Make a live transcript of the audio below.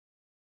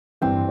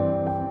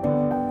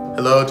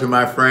Hello to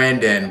my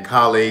friend and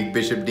colleague,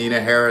 Bishop Dena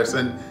A,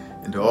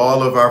 and to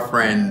all of our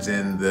friends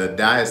in the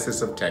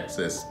Diocese of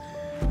Texas.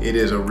 It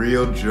is a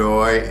real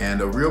joy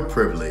and a real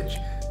privilege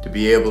to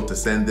be able to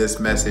send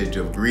this message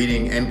of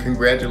greeting and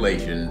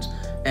congratulations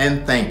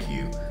and thank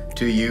you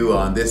to you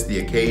on this, the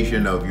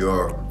occasion of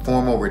your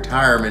formal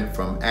retirement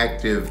from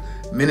active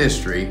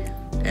ministry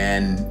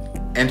and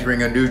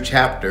entering a new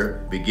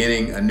chapter,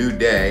 beginning a new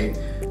day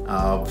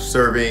of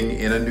serving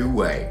in a new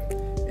way.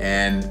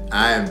 And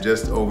I am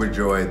just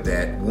overjoyed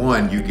that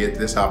one, you get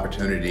this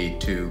opportunity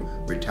to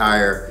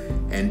retire,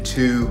 and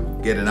two,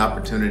 get an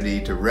opportunity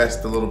to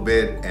rest a little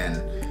bit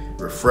and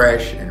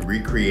refresh and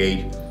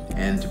recreate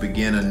and to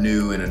begin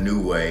anew in a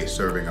new way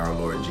serving our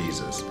Lord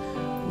Jesus.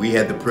 We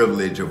had the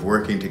privilege of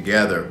working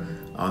together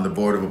on the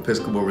Board of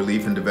Episcopal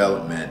Relief and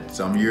Development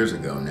some years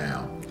ago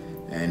now.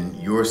 And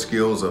your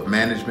skills of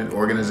management,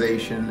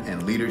 organization,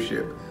 and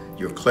leadership,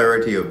 your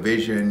clarity of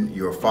vision,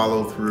 your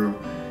follow-through,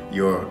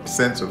 your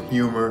sense of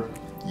humor,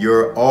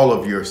 all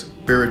of your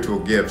spiritual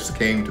gifts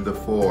came to the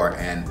fore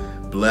and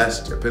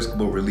blessed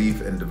Episcopal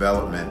Relief and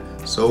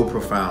Development so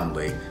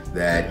profoundly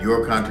that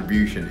your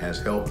contribution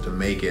has helped to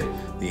make it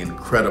the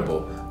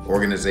incredible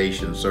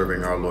organization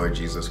serving our Lord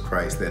Jesus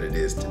Christ that it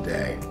is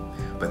today.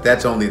 But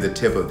that's only the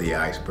tip of the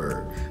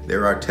iceberg.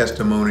 There are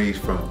testimonies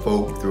from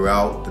folk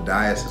throughout the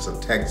Diocese of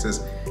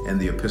Texas and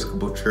the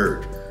Episcopal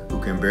Church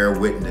who can bear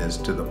witness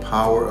to the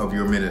power of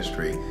your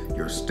ministry,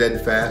 your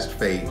steadfast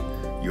faith,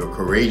 your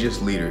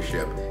courageous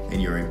leadership, and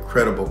your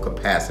incredible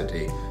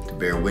capacity to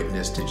bear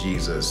witness to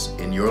Jesus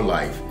in your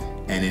life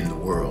and in the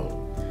world.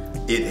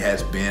 It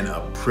has been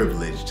a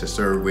privilege to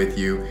serve with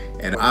you,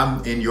 and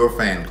I'm in your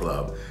fan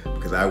club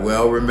because I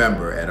well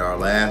remember at our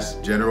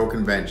last General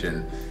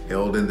Convention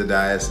held in the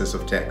Diocese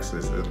of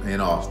Texas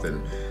in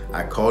Austin,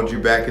 I called you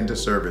back into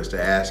service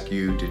to ask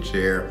you to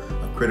chair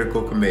a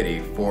critical committee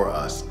for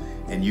us,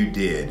 and you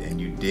did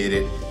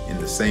it in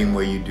the same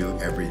way you do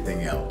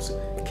everything else,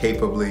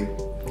 capably,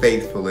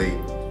 faithfully,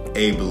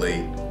 ably,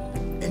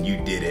 and you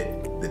did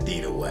it the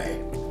Dena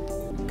way.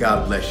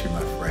 God bless you,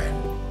 my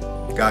friend.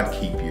 God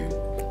keep you.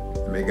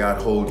 And may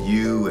God hold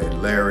you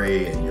and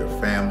Larry and your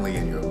family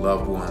and your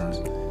loved ones.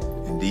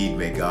 Indeed,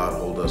 may God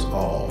hold us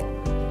all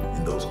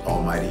in those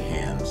almighty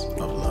hands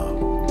of